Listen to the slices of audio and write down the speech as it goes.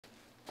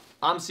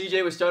I'm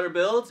CJ with Starter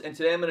Builds, and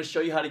today I'm going to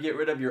show you how to get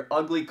rid of your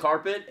ugly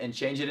carpet and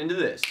change it into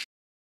this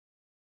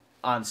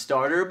on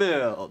Starter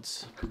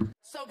Builds.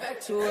 So back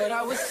to what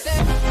I was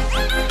saying.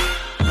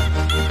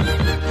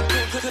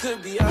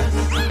 Could be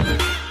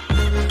us.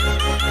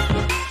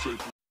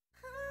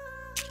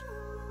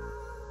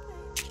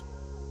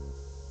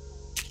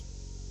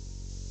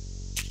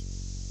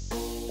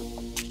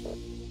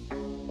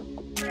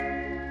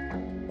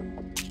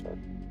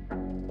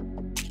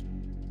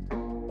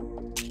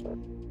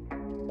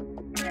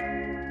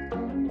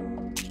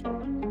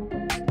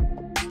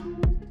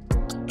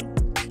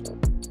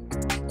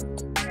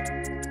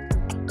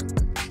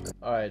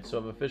 Alright, so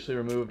I've officially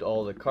removed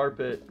all the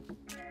carpet.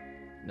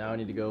 Now I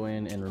need to go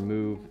in and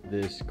remove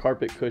this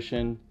carpet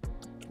cushion.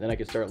 Then I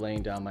can start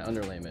laying down my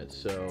underlayment.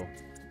 So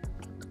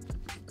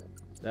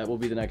that will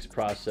be the next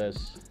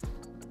process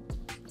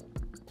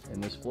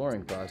in this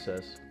flooring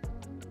process.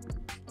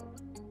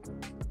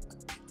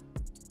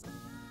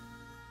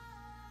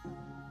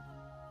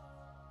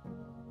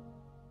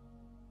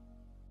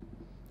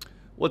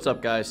 What's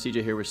up guys,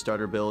 CJ here with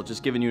Starter Build,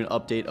 just giving you an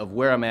update of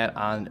where I'm at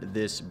on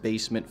this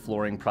basement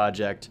flooring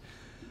project.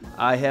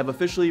 I have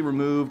officially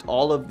removed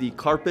all of the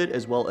carpet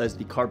as well as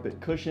the carpet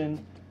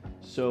cushion.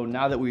 So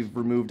now that we've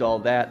removed all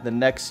that, the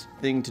next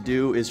thing to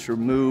do is to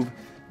remove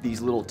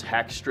these little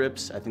tack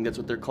strips, I think that's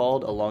what they're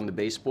called, along the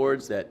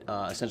baseboards that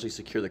essentially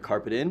secure the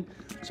carpet in.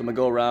 So I'm gonna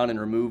go around and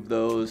remove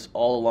those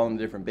all along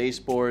the different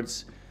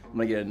baseboards. I'm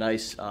gonna get a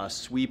nice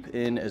sweep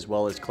in as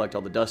well as collect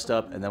all the dust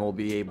up, and then we'll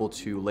be able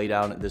to lay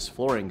down this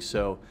flooring.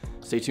 So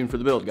stay tuned for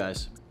the build,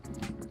 guys.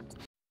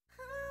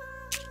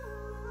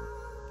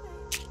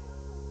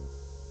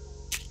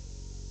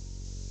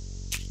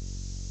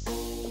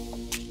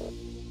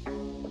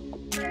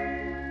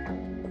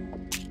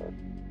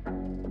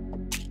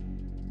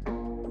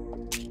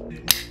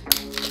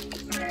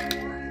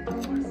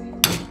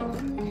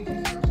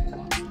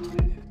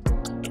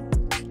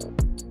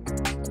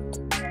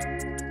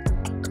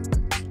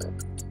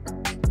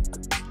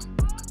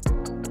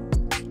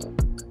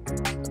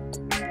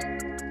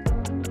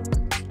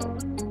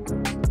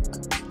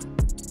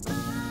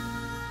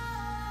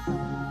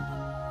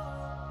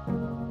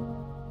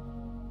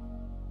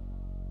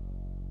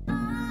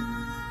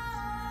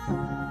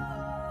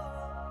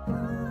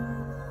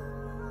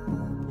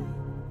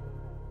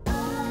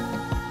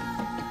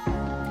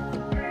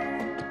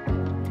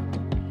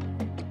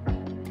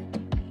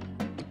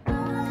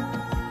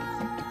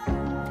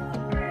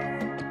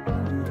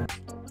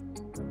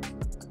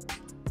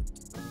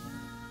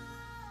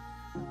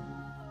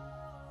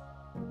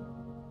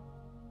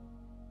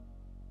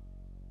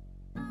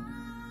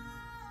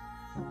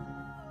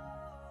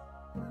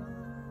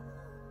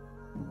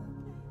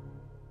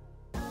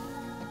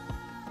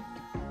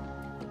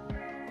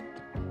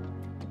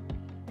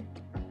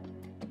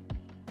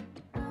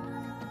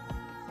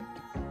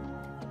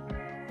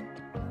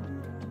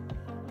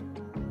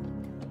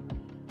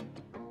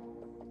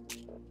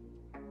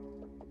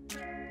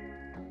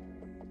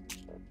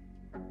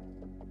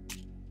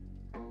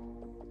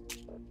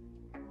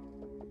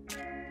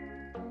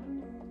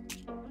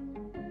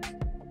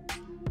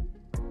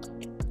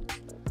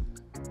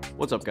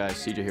 What's up guys,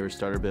 CJ here with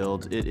Starter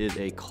Builds. It is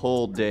a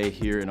cold day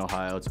here in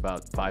Ohio. It's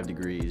about 5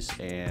 degrees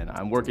and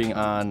I'm working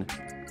on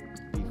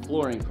the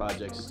flooring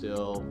project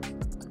still.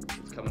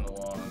 It's coming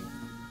along.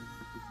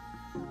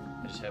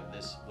 I just have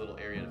this little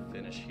area to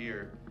finish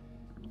here.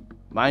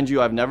 Mind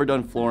you, I've never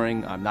done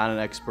flooring. I'm not an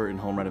expert in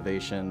home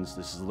renovations.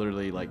 This is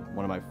literally like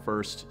one of my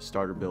first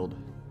Starter Build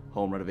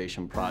home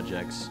renovation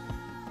projects.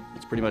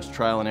 It's pretty much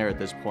trial and error at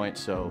this point,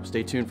 so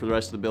stay tuned for the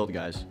rest of the build,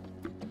 guys.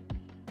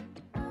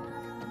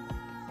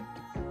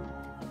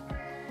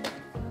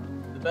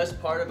 The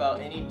best part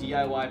about any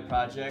DIY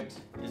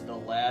project is the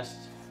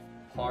last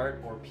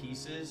part or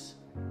pieces.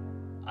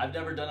 I've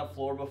never done a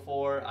floor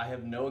before. I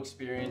have no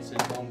experience in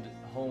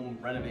home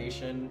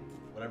renovation,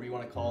 whatever you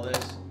want to call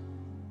this.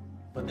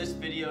 But this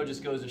video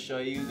just goes to show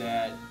you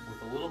that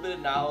with a little bit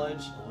of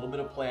knowledge, a little bit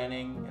of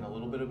planning, and a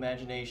little bit of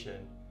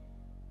imagination,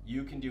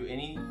 you can do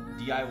any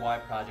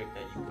DIY project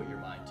that you put your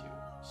mind to.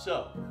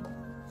 So,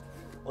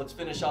 let's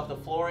finish off the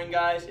flooring,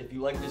 guys. If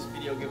you like this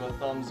video, give a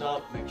thumbs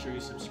up. Make sure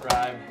you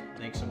subscribe.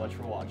 Thanks so much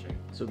for watching.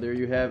 So there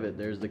you have it.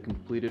 There's the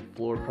completed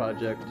floor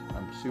project.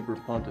 I'm super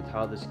pumped with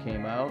how this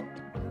came out.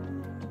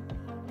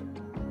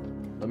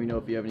 Let me know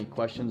if you have any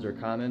questions or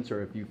comments,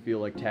 or if you feel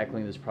like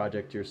tackling this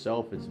project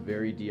yourself. It's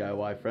very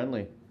DIY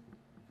friendly.